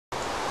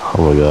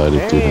Oh my god,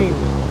 this dude has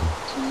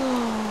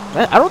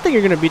I don't think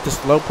you're gonna beat the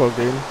slowpoke,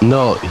 dude.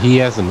 No, he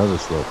has another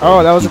slowpoke.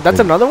 Oh, that's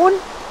another one?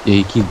 Yeah,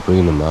 he keeps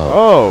bringing them out.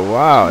 Oh,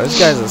 wow. This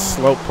guy's a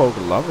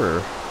slowpoke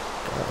lover.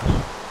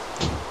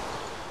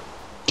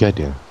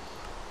 Goddamn.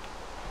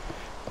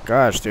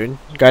 Gosh, dude.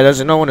 Guy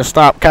doesn't know when to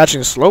stop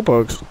catching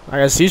slowpokes. I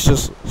guess he's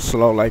just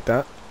slow like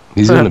that.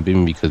 He's gonna beat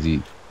me because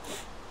he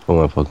put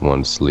my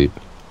Pokemon to sleep.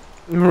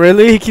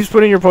 Really? He keeps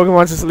putting your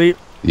Pokemon to sleep?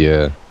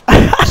 Yeah.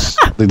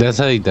 Like that's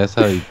how he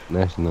actually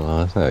no,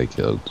 that's how he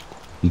killed.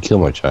 He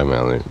killed my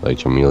Charmander, like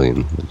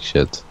Chameleon, like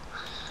shit.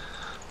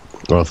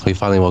 Oh, he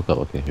finally woke up.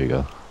 Okay, here we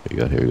go.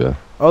 Here we go.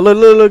 Oh,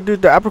 look,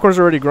 dude, the apricorn's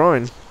already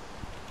growing.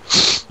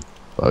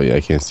 Oh yeah,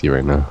 I can't see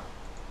right now.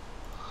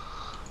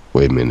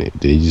 Wait a minute,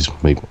 did he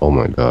just make? Oh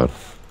my god.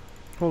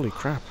 Holy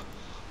crap.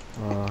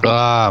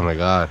 Oh my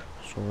god.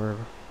 Sure.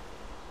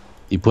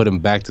 He put him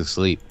back to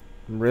sleep.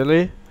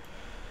 Really? Yeah,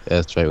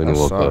 that's right when he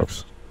woke up.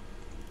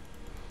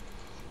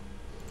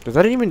 Does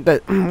that even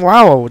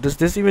wow, does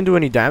this even do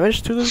any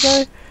damage to this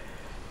guy?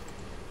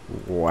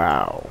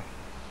 Wow.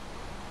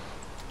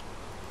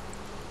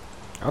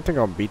 I don't think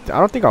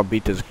I'll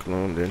beat this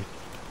Gloom, dude.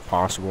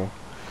 Possible.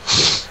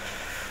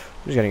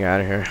 He's getting out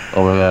of here.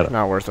 Oh my god.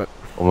 Not worth it.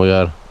 Oh my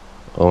god.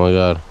 Oh my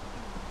god.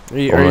 Are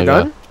you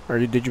done? Or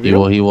did you beat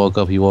him? He woke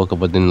up,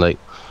 but then like,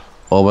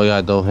 oh my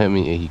god, don't hit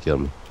me, and he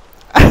killed me.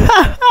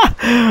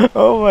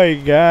 Oh my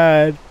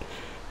god.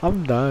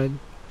 I'm done.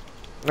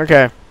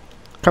 Okay.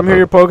 Come here,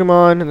 your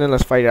Pokemon, and then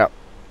let's fight out.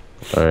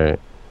 Alright.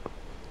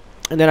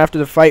 And then after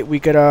the fight, we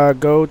could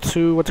go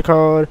to, what's it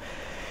called?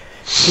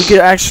 We could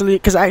actually,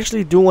 because I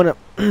actually do want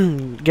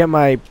to get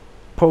my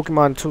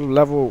Pokemon to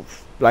level,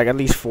 like, at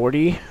least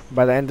 40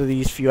 by the end of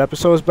these few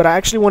episodes. But I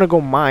actually want to go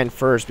mine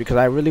first, because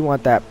I really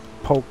want that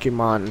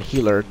Pokemon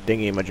healer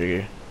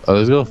thingy-majiggy. Oh,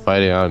 let's go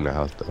fight it out in the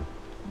house, though.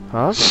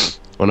 Huh?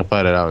 I want to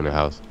fight it out in the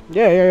house.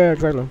 Yeah,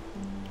 exactly.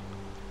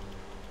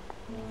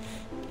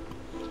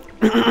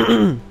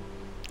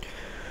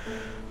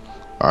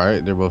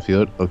 Alright, they're both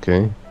healed.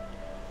 Okay.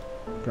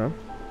 Okay.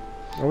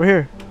 Over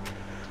here.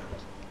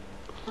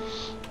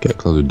 Gotta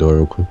close the door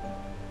real quick.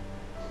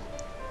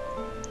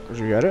 Did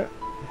you get it?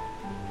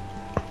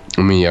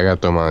 I mean, I gotta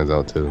throw mine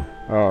out too.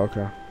 Oh,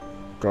 okay.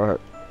 Go ahead.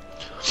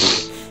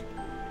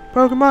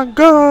 Pokemon,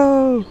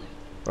 go!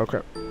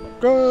 Okay.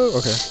 Go!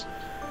 Okay.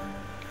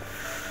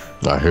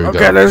 Alright, here we go.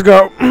 Okay, let's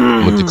go.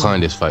 I'm gonna decline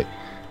this fight.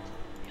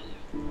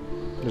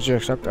 Did you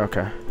accept?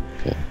 Okay.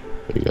 Okay,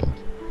 here we go.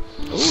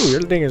 Ooh,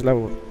 your thing is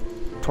level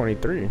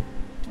 23.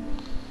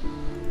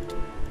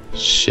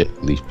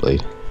 Shit, Leaf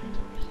Blade.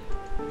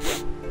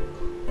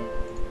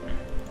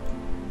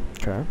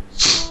 Okay.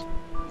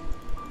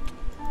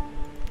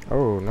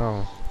 Oh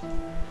no.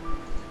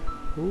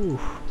 Ooh.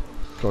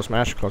 Close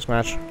match, close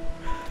match.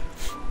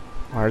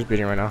 My heart's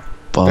beating right now.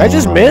 Did I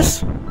just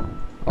miss?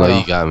 No,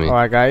 you got me. Oh,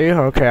 I got you?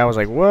 Okay, I was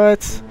like,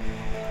 what?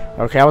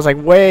 Okay, I was like,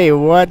 wait,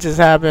 what just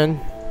happened?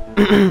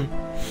 I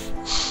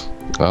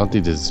don't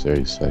think this is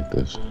very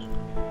effective.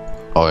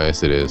 Oh,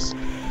 yes, it is.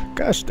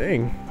 Gosh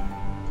dang.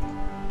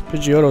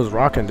 Pidgeotto's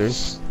rocking, dude.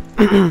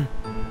 Oh,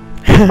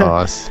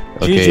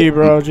 okay. GG,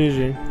 bro,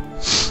 GG.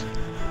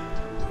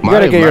 You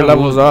gotta get your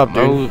levels up,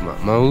 dude.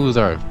 My moves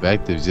are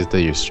effective, just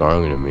that you're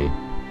stronger than me.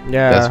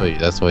 Yeah.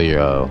 That's why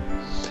you're,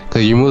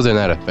 cause your moves are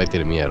not affected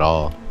to me at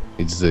all.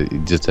 It's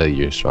just that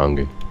you're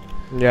stronger.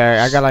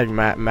 Yeah, I got like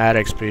mad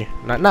XP.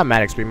 Not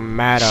mad XP,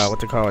 mad,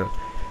 what's it called?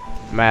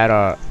 Mad,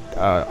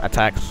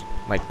 attacks.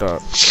 Like the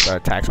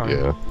attacks on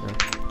yeah. it. Yeah.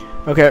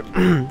 Okay,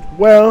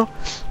 well,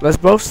 let's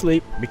both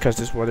sleep because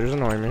this weather's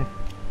annoying me.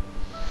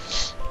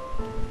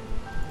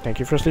 Thank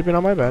you for sleeping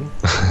on my bed.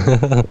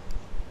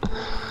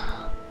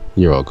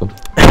 You're welcome.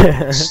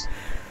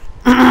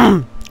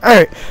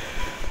 Alright,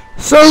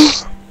 so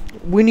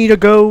we need to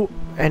go,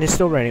 and it's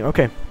still raining.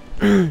 Okay,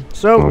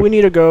 so we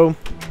need to go.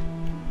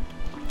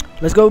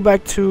 Let's go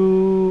back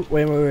to.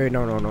 Wait,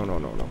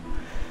 no.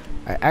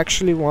 I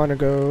actually want to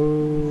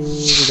go.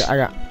 I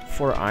got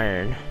 4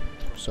 iron.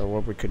 So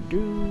what we could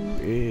do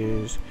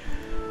is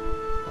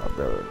I'll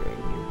build a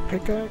new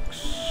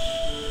pickaxe.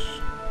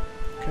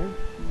 Okay.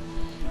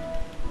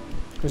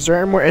 Is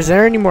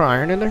there any more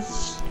iron in there?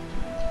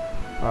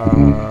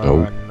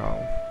 No.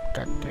 No.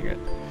 God dang it.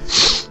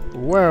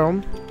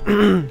 Well,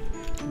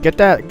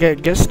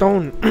 get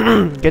stone.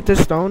 Get this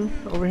stone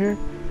over here.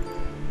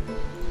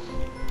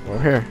 Oh,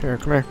 here,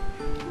 come here.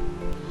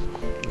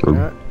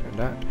 That and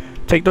that.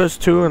 Take those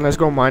 2 and let's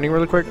go mining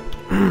really quick.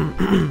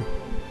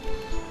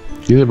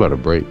 He's about to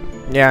break.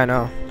 Yeah, I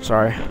know.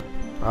 Sorry.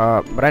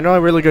 But I know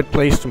a really good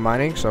place to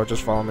mining, so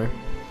just follow me.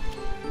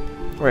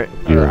 Wait,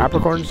 are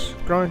apricorns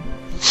growing?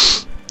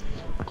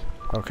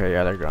 Okay,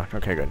 yeah, they're growing.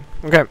 Okay, good.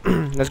 Okay,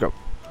 let's go.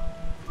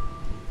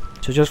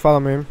 So just follow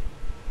me.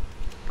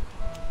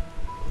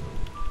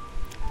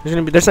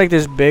 There's like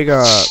this big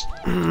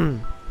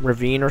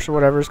ravine or so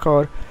whatever it's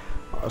called,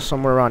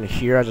 somewhere around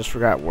here. I just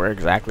forgot where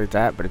exactly it's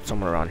at, but it's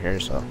somewhere around here.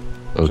 So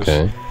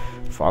okay.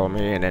 Just follow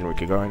me, and then we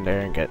could go in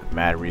there and get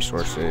mad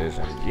resources,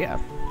 and yeah.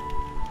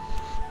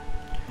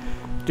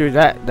 Dude,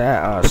 that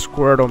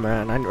Squirtle,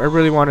 man. I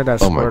really wanted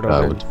that Oh my Squirtle.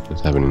 god,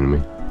 what's happening to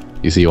me?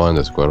 You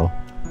wanted the Squirtle?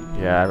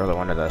 Yeah, I really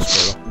wanted that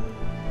Squirtle.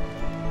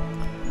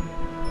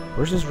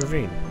 Where's this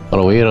ravine?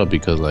 Oh, wait up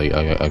because like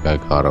I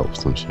got caught up with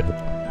some shit.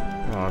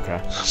 Oh, okay.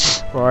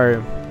 Where are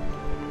you?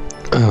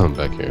 I'm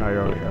back here. Oh,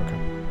 you're over here. Okay.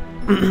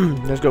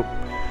 Let's go.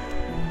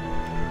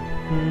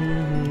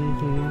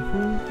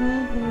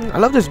 I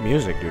love this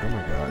music, dude. Oh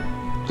my god.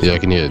 Yeah, I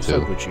can hear it So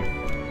too. Gucci.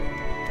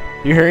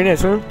 You hearing it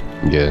too?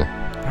 Yeah.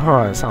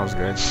 Oh, it sounds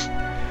good.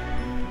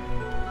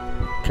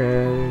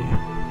 Okay.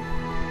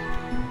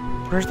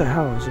 Where's the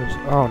hell is this?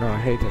 Oh no, I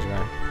hate this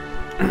guy.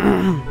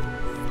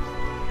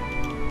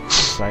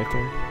 It's right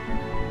there.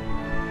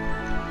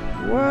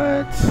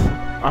 What?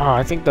 Oh,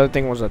 I think the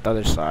thing was at the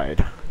other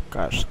side.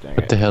 Gosh dang it.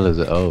 What the hell is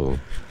it? Oh.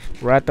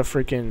 We're at the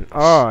freaking.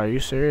 Oh, are you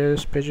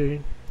serious,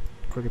 Pidgey?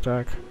 Quick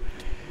attack.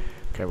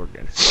 Okay, we're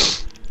good.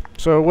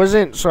 So it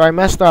wasn't. So I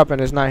messed up and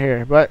it's not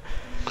here, but.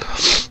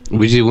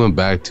 We just went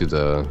back to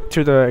the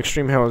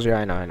extreme hills. Yeah,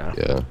 I know.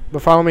 Yeah.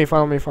 But follow me.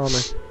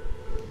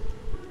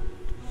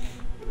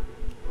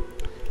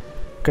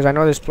 Cause I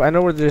know this. I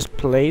know where this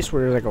place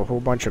where there's like a whole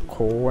bunch of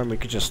coal, and we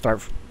could just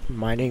start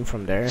mining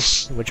from there,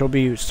 which will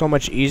be so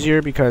much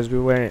easier because we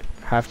wouldn't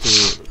have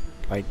to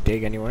like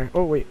dig anywhere.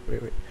 Oh wait.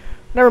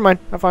 Never mind.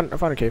 I found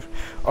a cave.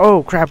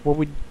 Oh crap! What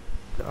we?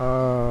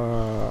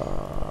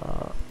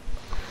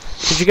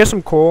 Did you get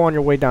some coal on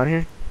your way down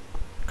here?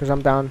 Cause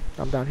I'm down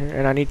here,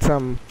 and I need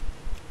some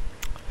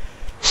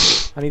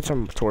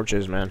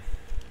torches, man.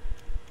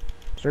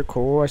 Is there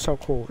coal? I saw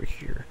coal over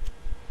here.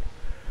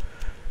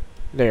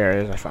 There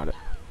it is. I found it.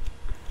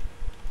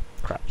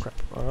 Crap.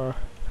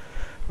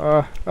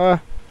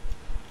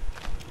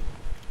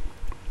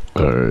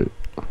 Alright.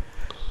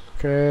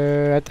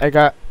 Okay, I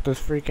got this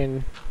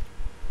freaking.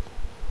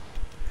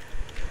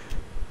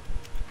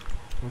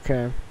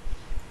 Okay.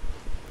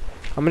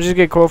 I'm gonna just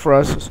get coal for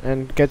us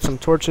and get some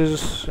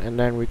torches, and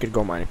then we could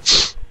go mining.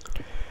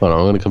 Hold on,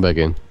 I'm gonna come back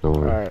in. Don't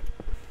worry. Alright.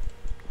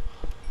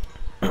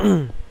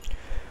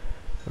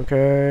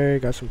 Okay,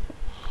 got some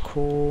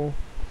coal.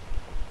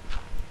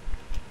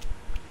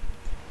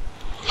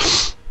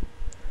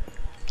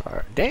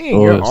 Alright, dang,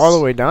 Oh, you're all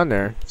the way down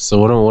there. So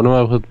what am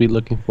I supposed to be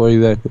looking for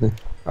exactly?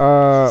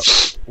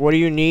 What do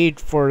you need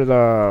for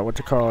the what's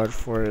it called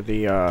for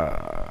the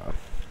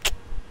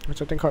what's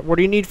that thing called? What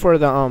do you need for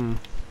the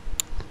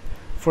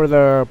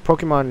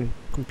Pokemon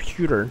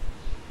computer?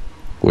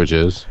 Which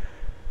is?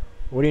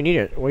 What do you need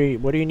it? What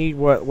do you need?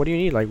 What do you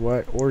need? Like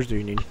what ores do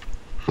you need?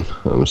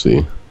 Let me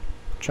see.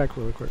 Check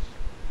really quick.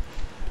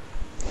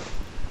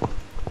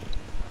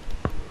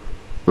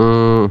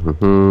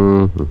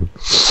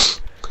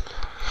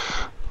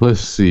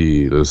 Let's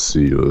see. Where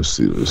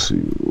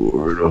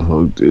the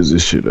fuck is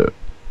this shit at?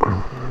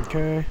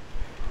 Okay.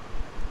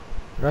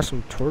 Got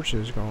some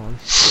torches going.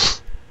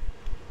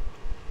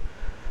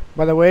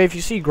 By the way, if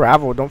you see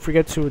gravel, don't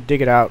forget to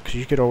dig it out, because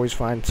you could always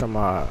find some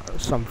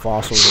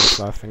fossils and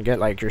stuff, and get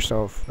like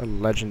yourself a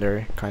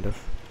legendary kind of.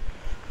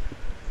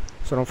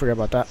 So don't forget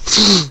about that.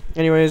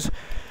 Anyways,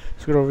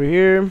 let's get over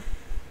here.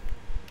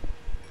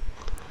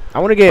 I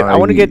want to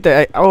get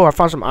the. Oh, I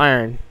found some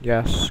iron.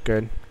 Yes,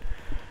 good.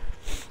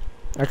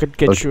 I could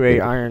get you a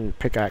iron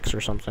pickaxe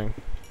or something.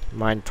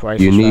 Mine twice.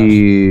 You as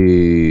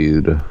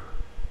need.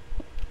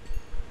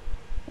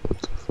 What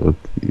the fuck?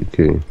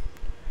 Okay.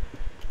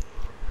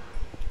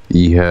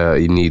 Yeah,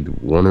 you need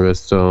one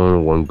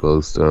redstone, one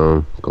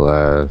glowstone,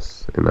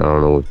 glass, and I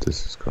don't know what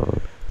this is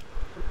called.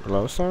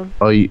 Glowstone?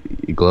 Oh,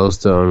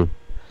 glowstone,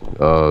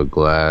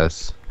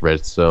 glass,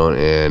 redstone,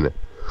 and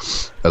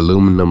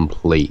aluminum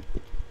plate.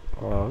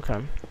 Oh, okay.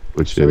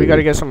 Which so we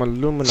gotta get some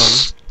aluminum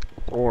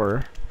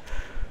ore,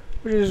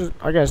 which is,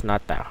 I guess,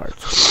 not that hard.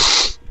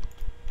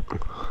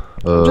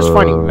 I'm just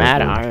finding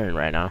mad iron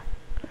right now.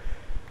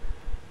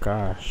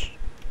 Gosh.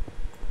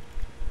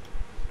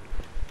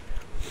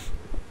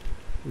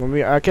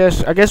 When I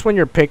guess when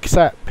your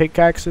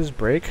pickaxes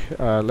break,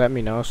 let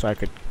me know so I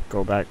could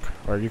go back,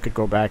 or you could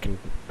go back and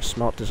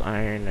smelt this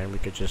iron, and we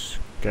could just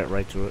get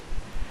right to it.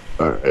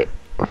 All right.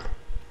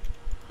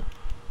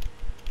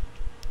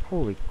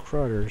 Holy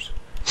crudders.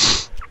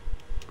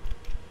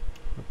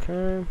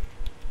 Okay.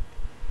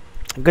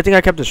 Good thing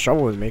I kept the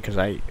shovel with me, because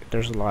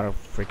there's a lot of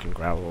freaking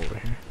gravel over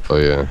here. Oh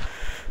yeah.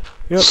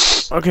 Yep.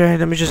 Okay,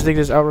 let me just dig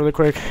this out really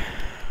quick.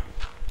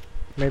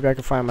 Maybe I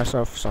can find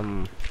myself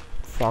some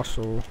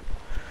fossil.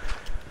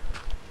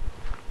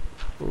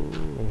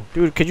 Ooh.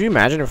 Dude, could you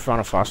imagine if we found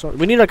a fossil?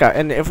 We need like a,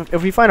 and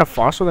if we find a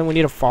fossil, then we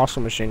need a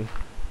fossil machine.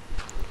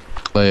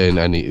 And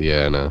I need,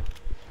 yeah, I know.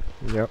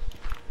 Yep.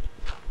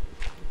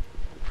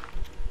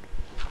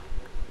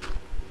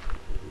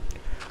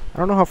 I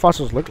don't know how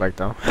fossils look like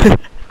though.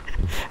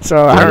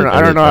 So I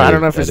don't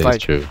know if it's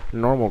like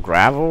normal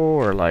gravel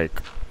or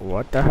like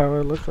what the hell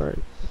it looks like.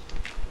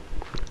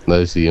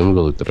 Let's see. I'm gonna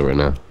go look at it right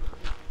now.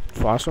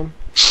 Fossil?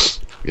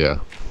 Yeah.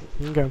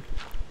 Okay.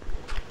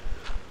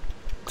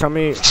 Tell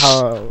me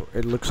how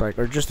it looks like,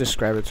 or just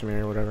describe it to me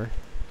or whatever.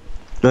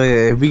 Oh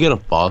yeah, if we get a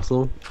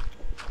fossil,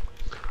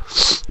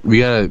 we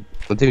gotta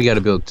I think we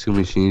gotta build 2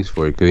 machines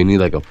for it, cause we need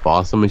like a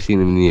fossil machine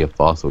and we need a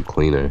fossil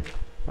cleaner.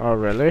 Oh,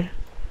 really?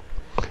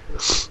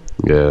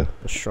 Yeah.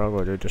 The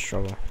struggle, dude, the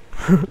struggle.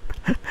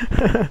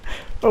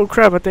 Oh,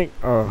 crap, I think...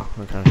 Oh,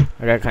 okay.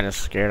 I got kind of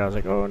scared. I was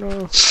like, oh,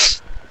 no.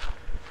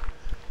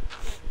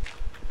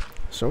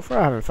 So far,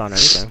 I haven't found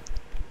anything.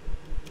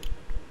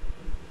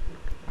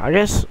 I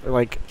guess,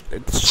 like,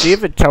 see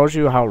if it tells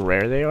you how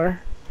rare they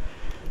are.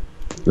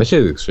 That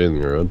shit is extremely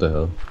rare. What the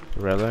hell?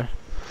 Really?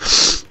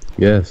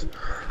 Yes.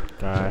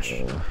 Gosh.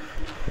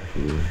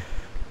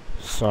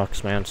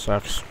 Sucks, man.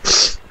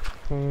 Sucks.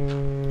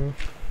 Okay.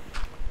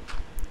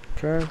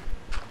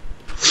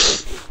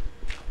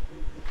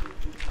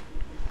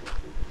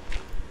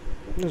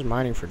 I'm just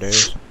mining for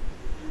days.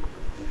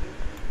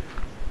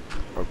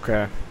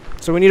 Okay.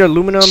 So we need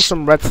aluminum,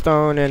 some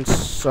redstone, and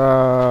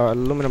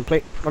aluminum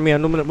plate. We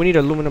need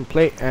aluminum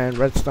plate and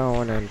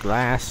redstone and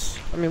glass.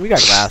 I mean, we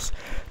got glass.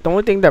 The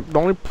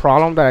only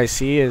problem that I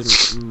see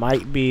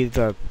might be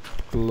the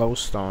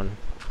glowstone.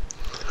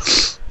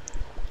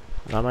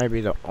 That might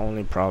be the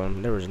only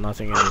problem. There was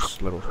nothing in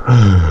this little.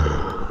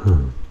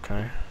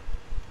 Okay.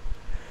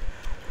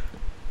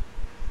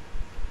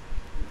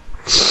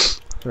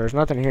 So there's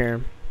nothing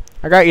here.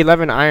 I got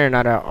 11 iron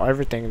out of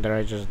everything that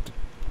I just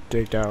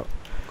digged out.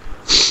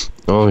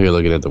 Oh, you're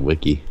looking at the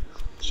wiki.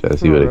 Should I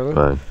see what I can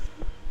find?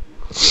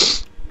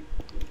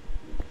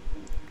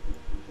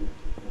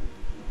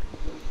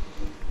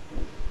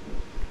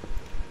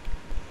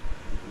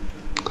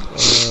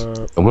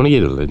 I want to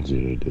get a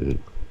legendary, dude.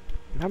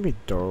 That'd be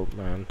dope,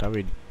 man. That'd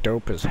be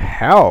dope as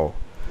hell.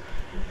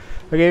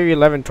 I gave you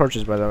 11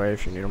 torches, by the way,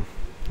 if you need them.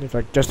 If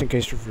like, just in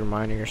case if you're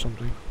mining or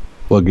something.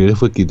 Well,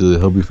 this wiki doesn't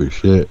help me for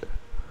shit.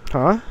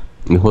 Huh?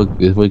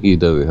 This wiki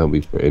doesn't help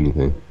me for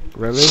anything.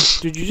 Really?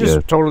 Dude, you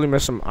just totally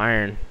missed some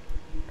iron.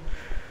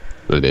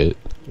 I did?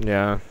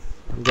 Yeah.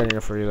 I'm getting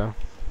it for you, though.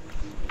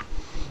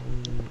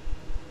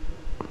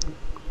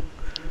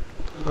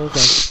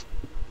 Okay.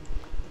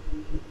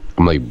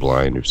 I'm like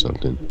blind or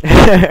something.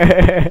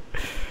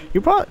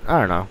 You probably... I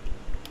don't know.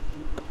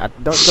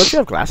 Don't you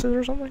have glasses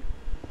or something?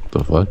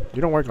 The fuck?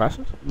 You don't wear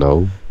glasses?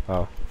 No.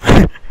 Oh.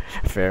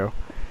 Fail.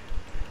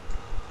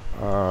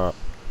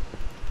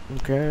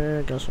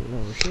 Okay, got some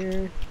over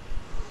here.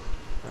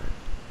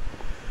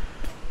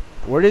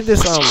 Where did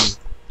this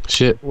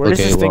shit. Where does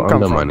okay, this thing well, come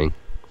I'm done from? mining.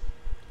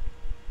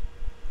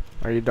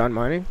 Are you done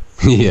mining?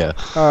 Yeah.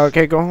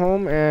 Okay, go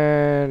home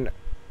and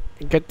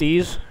get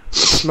these.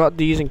 Smelt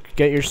these and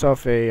get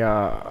yourself a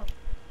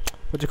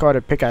what's it called,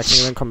 a pickaxe,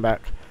 and then come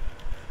back.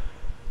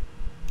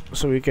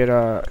 So we could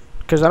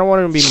because I don't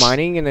want to be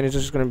mining and then it's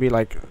just gonna be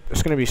like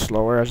it's gonna be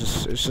slower.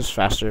 It's just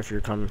faster if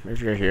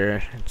you're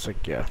here. It's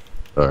like yeah.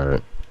 All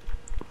right.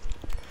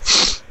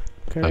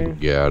 Okay. I can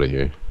get out of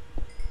here.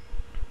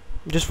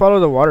 Just follow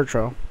the water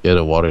trail. Yeah,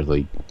 the water's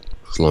like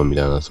slowing me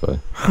down. That's why.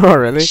 Oh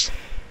really?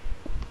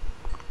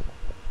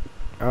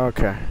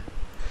 Okay.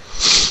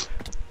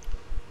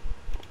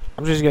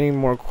 I'm just getting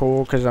more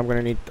coal because I'm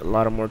gonna need a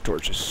lot of more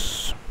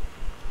torches.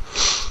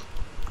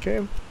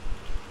 Okay.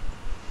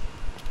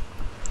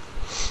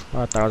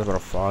 Oh, I thought I was about to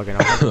fog and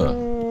I was like,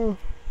 oh.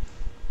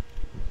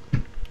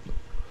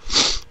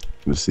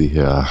 Let's see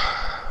here.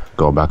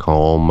 Go back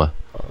home.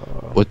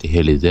 What the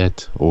hell is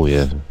that? Oh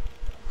yeah.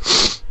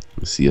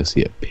 Let's see. I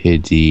see a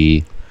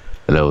Pidgey.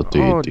 Level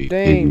 3. Oh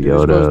dang,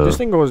 dude, this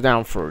thing goes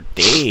down for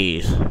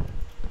days.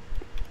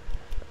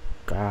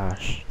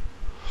 Gosh.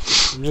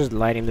 I'm just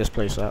lighting this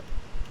place up.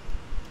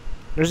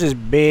 There's this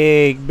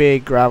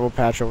big gravel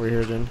patch over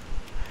here, then.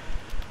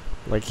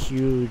 Like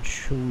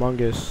huge,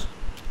 humongous.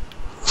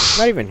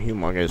 Not even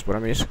humongous, but I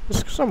mean it's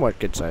somewhat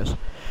good size.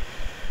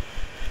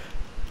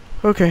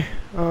 Okay,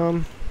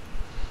 where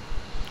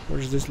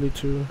does this lead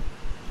to?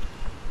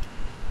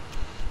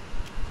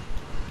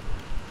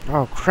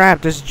 Oh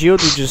crap! This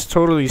geodude just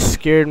totally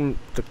scared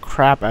the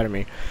crap out of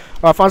me.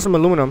 Oh, I found some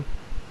aluminum.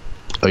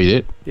 Oh, you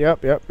did?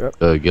 Yep.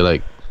 Get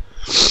like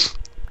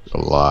a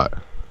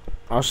lot.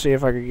 I'll see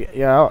if I can get.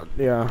 Yeah.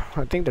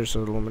 I think there's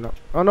aluminum.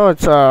 Oh no,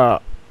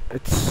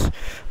 it's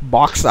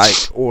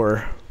bauxite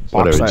ore.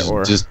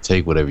 Whatever. Just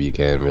take whatever you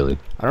can, really.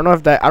 I don't know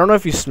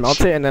if you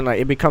smelt it and then like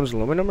it becomes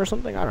aluminum or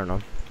something. I don't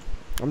know.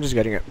 I'm just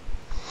getting it.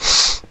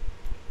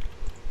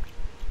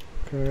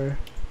 Okay.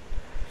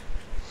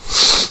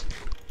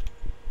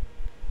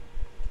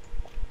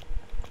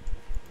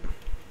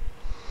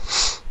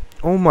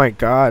 Oh my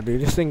god,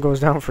 dude, this thing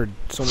goes down for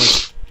so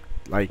much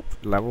like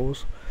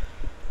levels.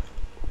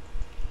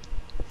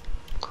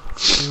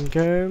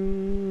 Okay,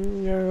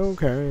 yeah,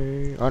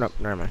 okay. Oh no,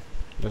 never mind.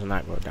 It does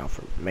not go down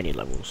for many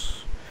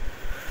levels.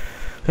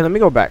 Okay, let me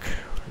go back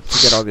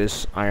to get all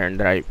this iron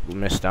that I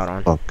missed out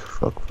on.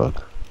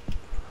 Fuck.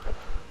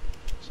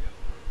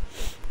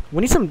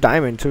 We need some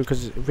diamond too,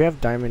 because if we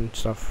have diamond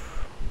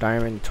stuff,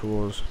 diamond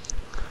tools,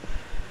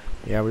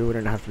 yeah, we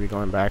wouldn't have to be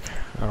going back.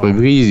 We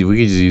could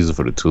just use it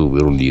for the tool.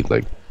 We don't need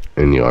like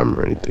any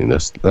armor or anything.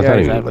 That's yeah, not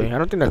exactly. Even, like, I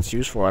don't think that's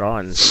useful at all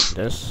in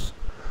this.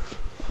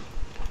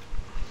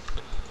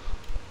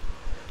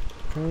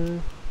 Okay.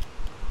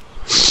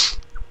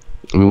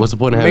 I mean, what's the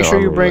point of having Make sure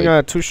you armor, bring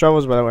like, 2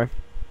 shovels, by the way.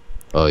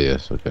 Oh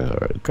yes, okay, all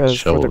right. Because for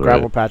Shovel, the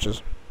gravel right?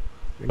 patches,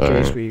 in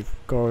case we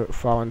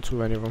fall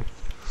into any of them.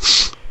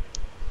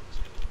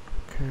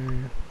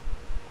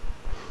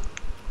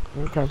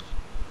 Okay.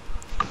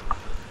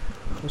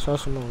 Let's have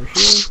some over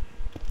here.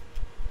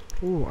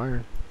 Ooh,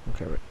 iron.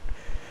 Okay, wait.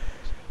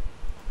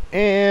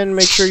 And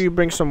make sure you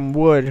bring some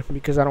wood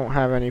because I don't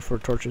have any for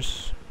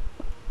torches.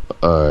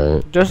 All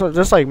right.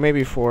 Just like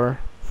maybe four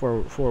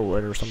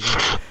wood or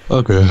something.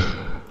 Okay.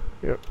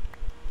 Yep.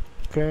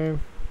 Okay.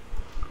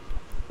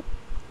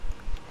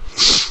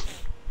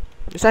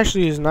 This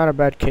actually is not a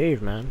bad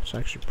cave, man. It's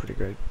actually pretty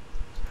good.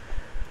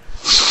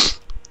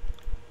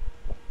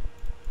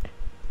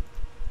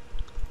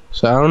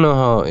 So I don't know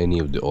how any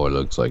of the ore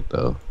looks like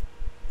though.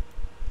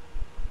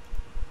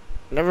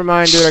 Never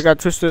mind, dude. I got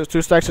two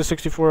stacks of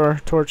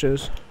 64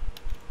 torches.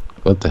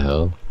 What the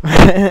hell?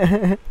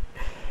 I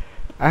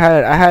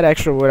had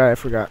extra wood. I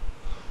forgot.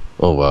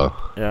 Oh wow.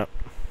 Yep.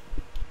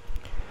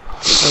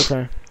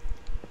 Okay.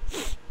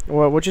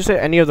 What'd you say?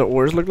 Any of the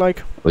ores look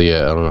like? Well,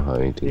 yeah, I don't know how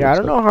anything. Yeah, I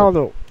don't know how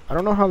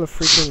the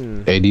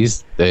freaking. Hey,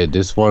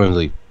 this one is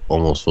like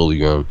almost fully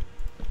grown.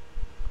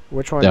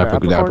 Which one? The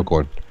The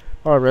apricorn.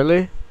 Oh,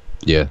 really?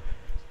 Yeah.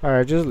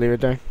 Alright, just leave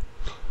it there.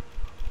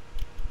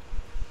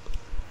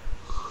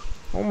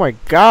 Oh my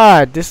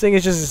god, this thing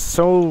is just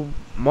so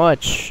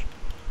much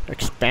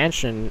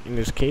expansion in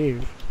this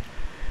cave.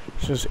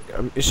 It's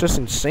just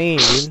insane,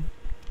 dude.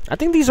 I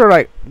think these are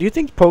like. Do you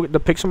think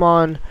the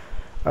Pixelmon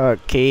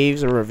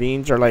caves or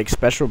ravines are like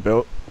special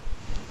built?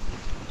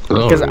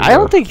 Because I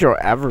don't think you'll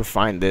ever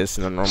find this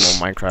in a normal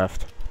Minecraft.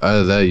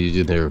 Either that, you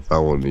just never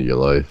found one in your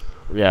life.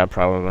 Yeah,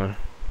 probably.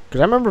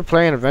 Because I remember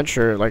playing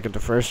Adventure like at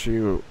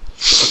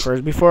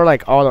before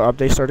like all the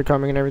updates started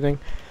coming and everything,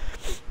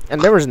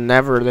 and there was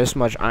never this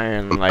much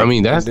iron. Like, I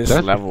mean, that's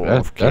level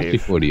of cave. That's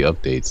before the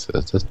updates.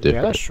 That's different.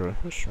 Yeah, that's true.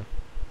 That's true.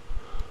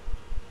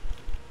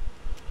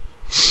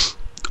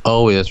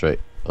 Oh, yeah, that's right.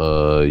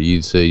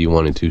 You say you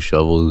wanted 2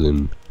 shovels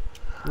and.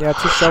 Yeah,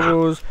 2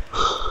 shovels,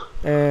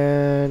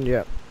 and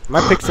yeah,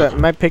 my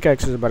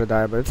pickaxe is about to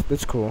die, but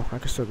it's cool. I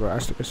can still go. I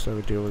can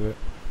still deal with it.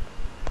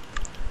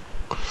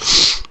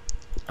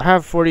 I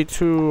have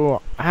 42.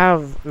 I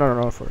have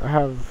no.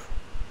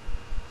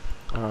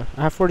 I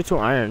have 42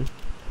 iron.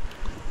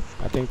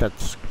 I think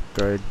that's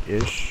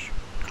good-ish,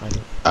 kind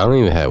of. I don't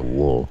even have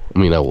wool. I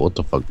mean, what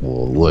the fuck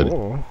wool? Wood.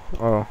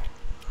 Oh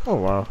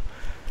wow.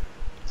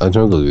 I'm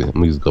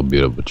just gonna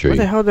build up a tree. What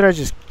the hell did I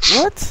just?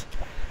 What?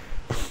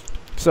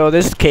 So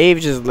this cave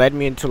just led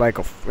me into like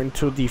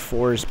into the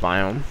forest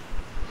biome.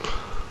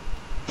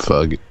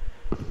 Fuck it.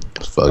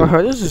 Fuck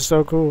it. This is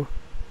so cool.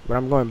 But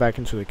I'm going back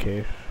into the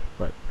cave.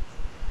 But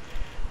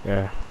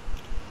yeah,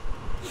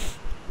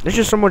 there's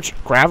just so much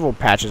gravel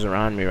patches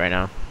around me right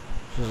now.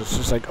 It's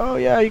just like, oh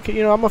yeah, you can,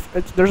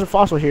 there's a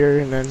fossil here,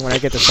 and then when I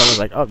get to someone's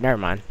like, oh, never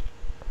mind.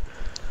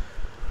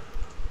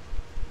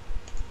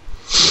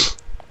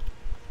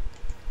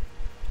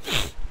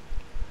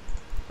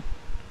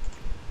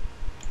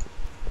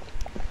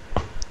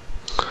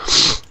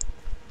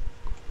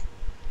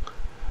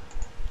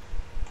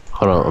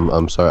 Hold on,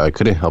 I'm sorry, I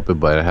couldn't help it,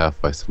 but I have to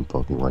fight some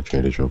Pokemon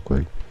trainers real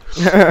quick.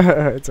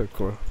 It's so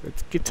cool.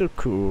 It's so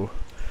cool.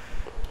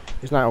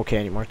 It's not okay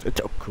anymore. It's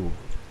so cool.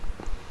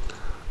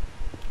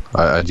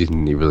 I just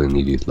really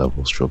need these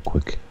levels real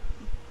quick.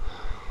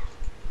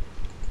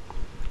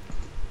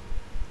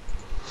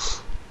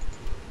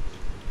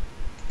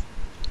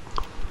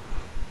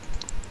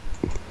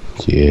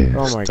 Yeah.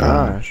 Oh my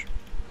gosh.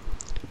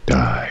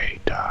 Die.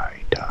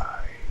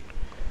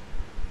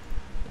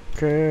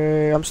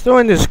 Okay, I'm still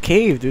in this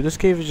cave, dude. This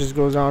cave just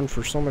goes on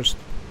for so much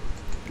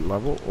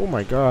level. Oh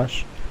my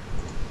gosh.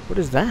 What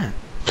is that?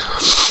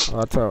 Oh,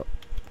 that's a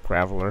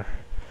graveler.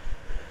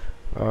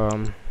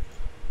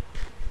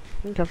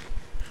 Okay.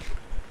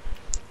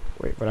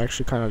 Wait, but I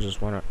actually kind of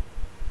just want to.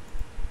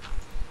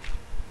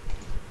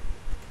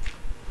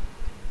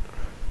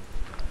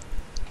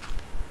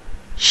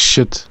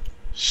 Shit.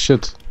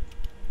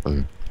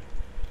 Okay.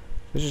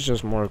 This is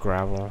just more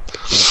gravel.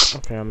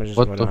 Okay, I'm gonna just.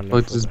 What the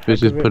fuck? This bitch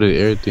just put an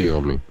air thing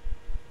on me.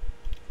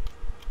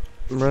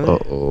 Really?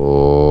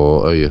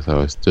 Oh yes, I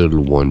was still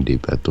 1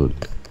 deep. I thought.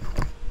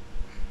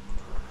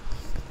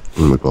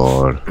 Oh my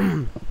god.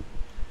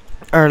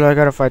 Alright, I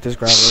gotta fight this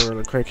graveler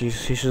really quick.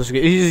 He's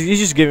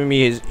just giving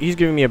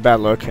me a bad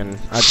look, and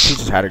he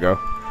just had to go.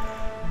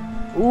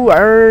 Ooh,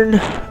 iron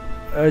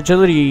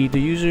agility. The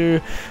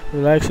user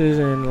relaxes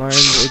and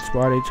aligns its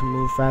body to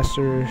move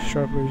faster,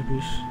 sharply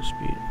boost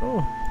speed.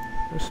 Oh,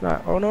 it's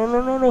not. Oh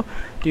no.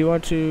 Do you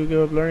want to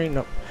give up learning?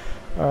 No.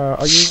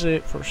 I'll use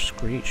it for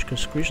Screech, because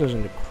Screech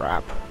doesn't do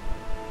crap.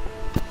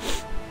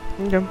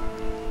 Okay.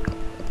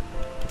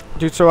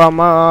 Dude, so I'm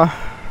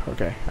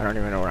okay. I don't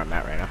even know where I'm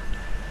at right now.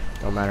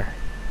 Don't matter.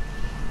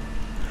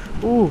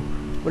 Ooh,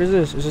 what is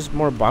this? Is this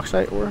more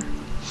bauxite ore?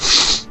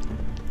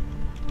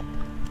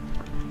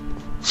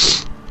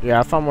 Yeah,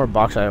 I found more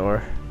bauxite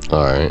ore.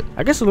 Alright.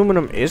 I guess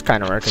aluminum is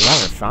kind of rare because I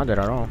haven't found it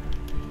at all.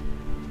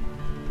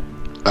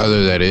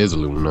 Either that is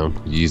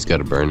aluminum. You just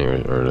gotta burn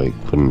it or like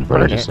put it in the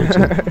furnace or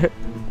something.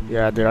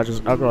 Yeah, dude.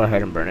 I'll go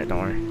ahead and burn it. Don't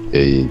worry.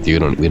 Yeah,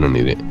 we don't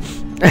need it.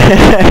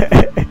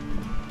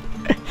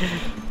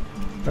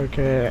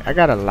 Okay, I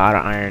got a lot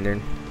of iron,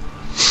 dude.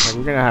 Like,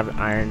 we're gonna have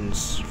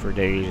irons for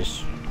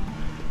days.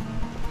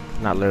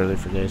 Not literally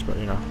for days, but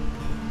you know,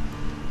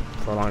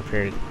 for a long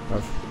period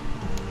of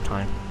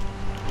time.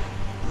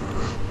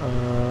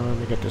 Let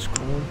me get this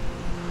going.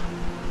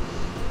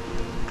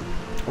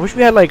 I wish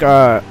we had like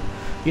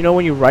you know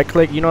when you right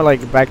click, you know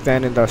like back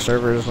then in the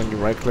servers when you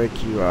right click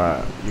you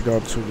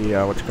go to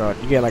the what's it called,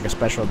 you get like a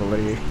special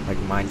ability like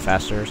mine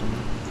faster or something.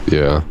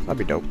 Yeah. That'd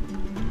be dope.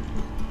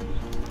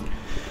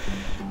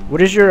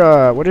 What is your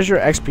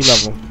XP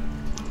level?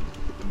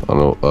 I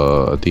don't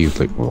know, I think it's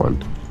like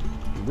 1.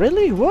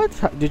 Really? What?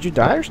 Did you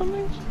die or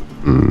something?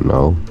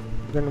 No.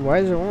 Then why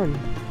is it 1?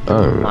 I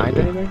don't Did you mind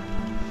anything?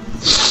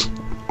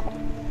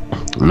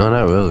 No,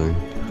 not really.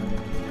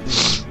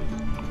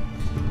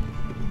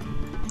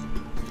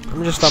 I'm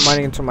gonna just stop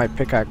mining until my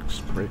pickaxe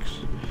breaks.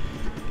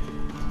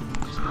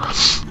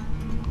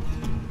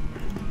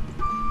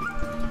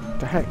 What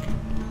the heck?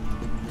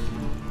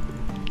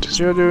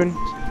 Chill, dude.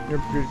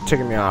 You're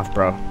ticking me off,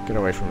 bro. Get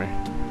away from me.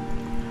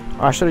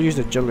 Oh, I should have used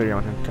agility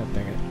on him. God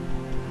dang it.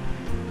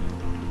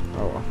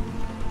 Oh well.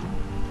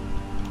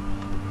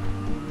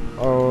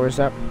 Oh, is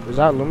that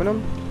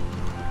aluminum?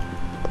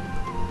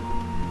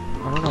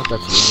 I don't know if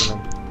that's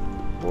aluminum.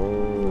 Whoa.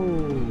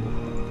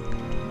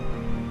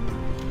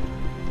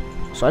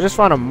 So I just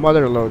found a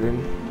mother lode, dude.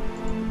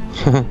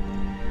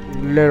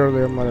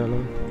 Literally a mother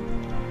lode.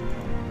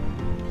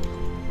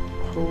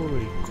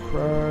 Holy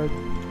crud.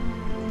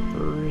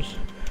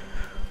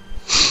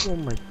 Oh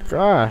my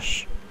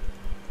gosh.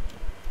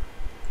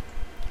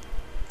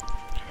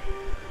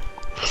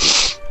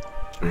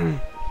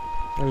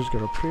 I'll just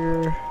get up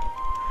here.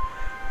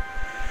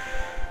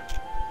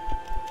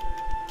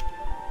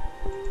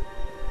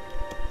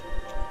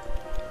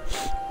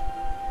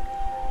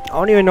 I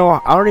don't even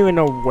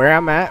know where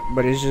I'm at,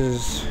 but it's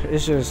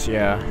just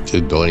yeah.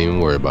 Just don't even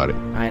worry about it.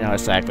 I know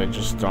exactly.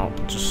 Just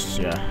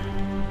yeah.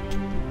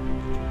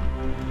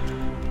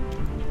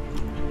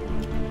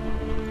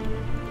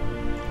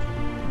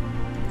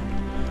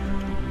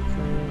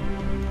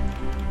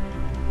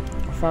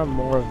 I'll find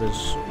more of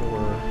this ore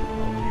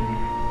over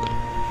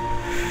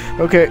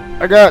here. Okay,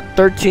 I got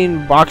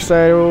 13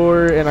 bauxite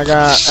ore, and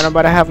I'm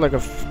about to have like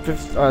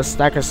a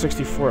stack of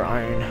 64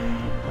 iron.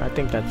 I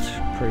think that's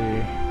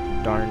pretty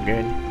darn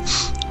good.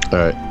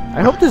 Alright.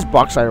 I hope this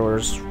bauxite ore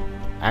is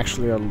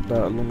actually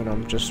the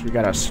aluminum. Just we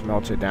gotta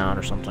smelt it down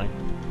or something.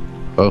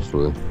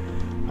 Hopefully.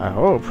 I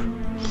hope.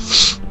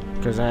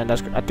 Because then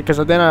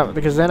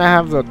I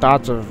have the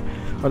thoughts of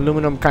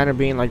aluminum kind of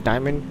being like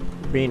diamond,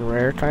 being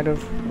rare, kind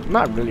of.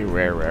 Not really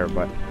rare,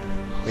 but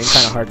being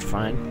kind of hard to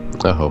find.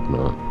 I hope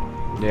not.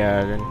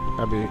 Yeah, then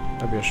that'd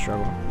be a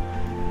struggle.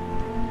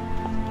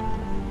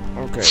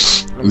 Okay.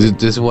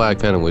 This is why I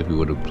kind of wish we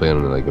would have played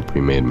on like a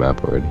pre-made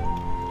map already.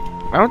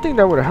 I don't think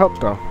that would have helped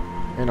though.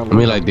 I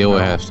mean, like they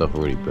would have stuff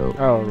already built.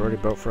 Oh, already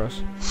built for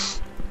us.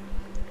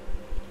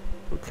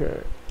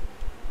 Okay.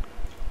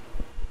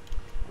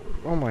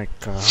 Oh my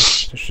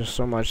gosh, there's just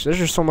so much. There's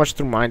just so much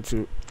through mine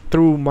to.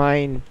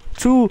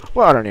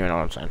 Well, I don't even know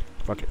what I'm saying.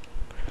 Fuck it.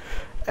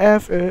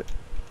 F it.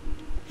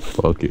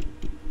 Fuck it.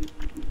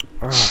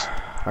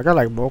 I got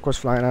like mocos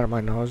flying out of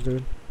my nose,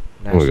 dude.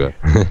 Nasty. Oh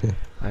my god.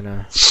 I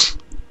know.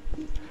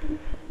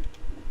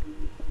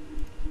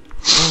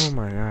 Oh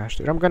my gosh,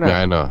 dude. I'm gonna.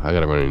 Yeah, I know. I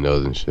gotta run your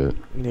nose and shit.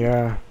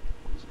 Yeah.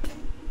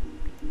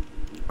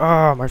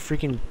 Oh, my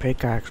freaking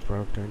pickaxe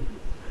broke, dude.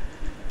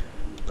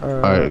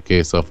 Alright,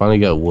 okay, so I finally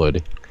got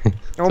wood.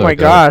 Oh my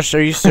gosh,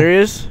 are you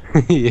serious?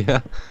 Yeah.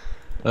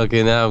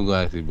 Okay, now I'm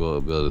gonna actually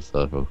build the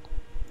stuff.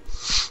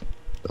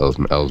 I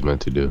was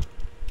meant to do.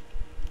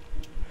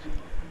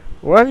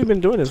 What have you been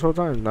doing this whole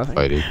time? Nothing.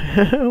 Fighting.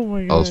 Oh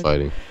my god. I was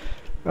fighting.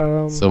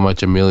 So my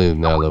chameleon is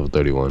now level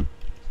 31.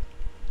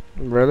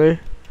 Really?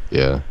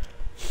 Yeah.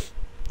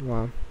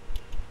 Wow.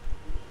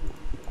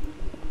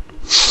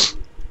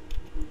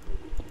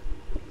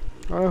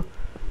 Oh.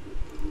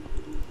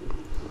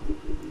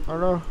 Oh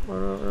no.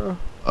 Oh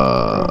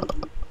no.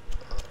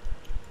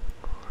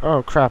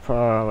 Oh crap.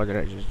 What did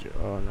I just do?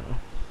 Oh no.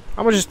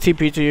 I'm gonna just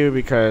TP to you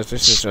because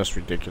this is just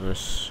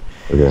ridiculous.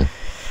 Okay.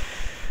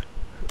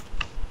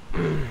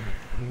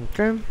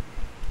 Okay.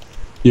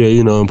 Yeah,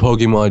 you know, in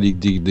Pokemon, they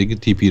get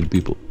TP to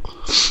people.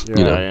 Yeah,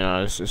 you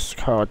know, it's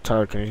called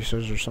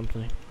telekinesis or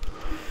something.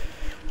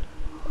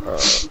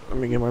 Let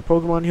me get my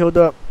Pokemon healed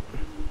up.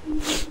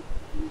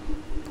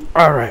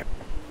 All right.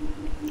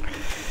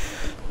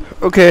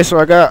 Okay, so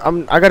I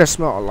gotta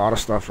smell a lot of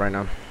stuff right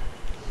now.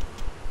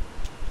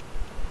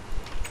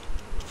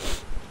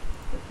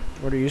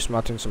 What are you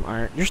smelting? Some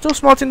iron? You're still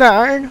smelting that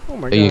iron? Oh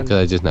my god. Because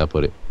I just now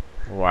put it.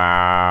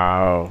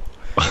 Wow.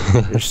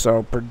 You're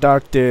so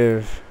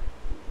productive.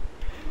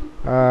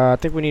 I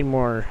think we need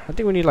more. I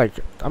think we need like.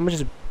 I'm gonna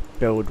just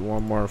build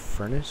one more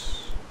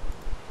furnace.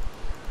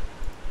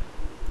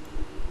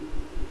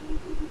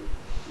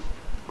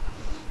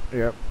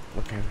 Yep.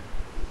 Okay.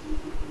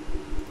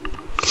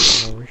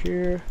 Over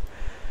here.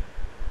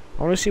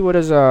 I want to see what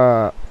is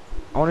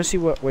I want to see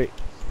what. Wait,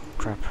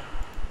 crap.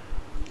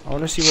 I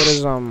want to see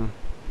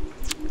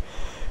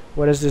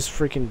what is this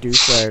freaking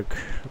douchebag?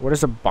 What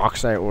is the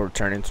bauxite ore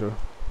turn into?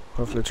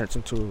 Hopefully it turns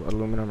into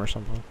aluminum or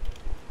something.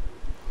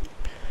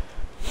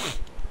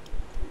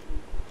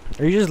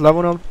 Are you just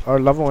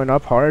leveling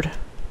up hard?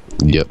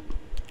 Yep.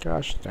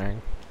 Gosh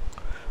dang.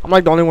 I'm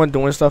like the only one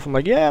doing stuff. I'm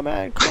like, yeah,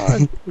 man, come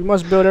on. We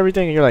must build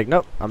everything. And you're like,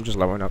 nope, I'm just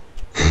leveling up.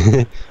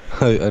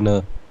 I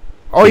know.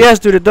 Oh, yes,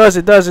 dude, it does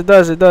turn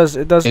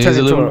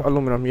into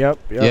aluminum. Yep.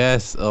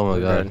 Yes. Oh, my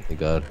God. Thank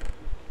God.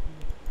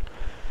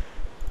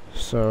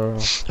 So.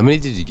 How many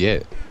did you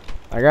get?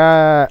 I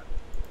got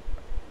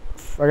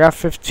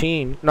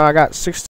 15. No, I got 16.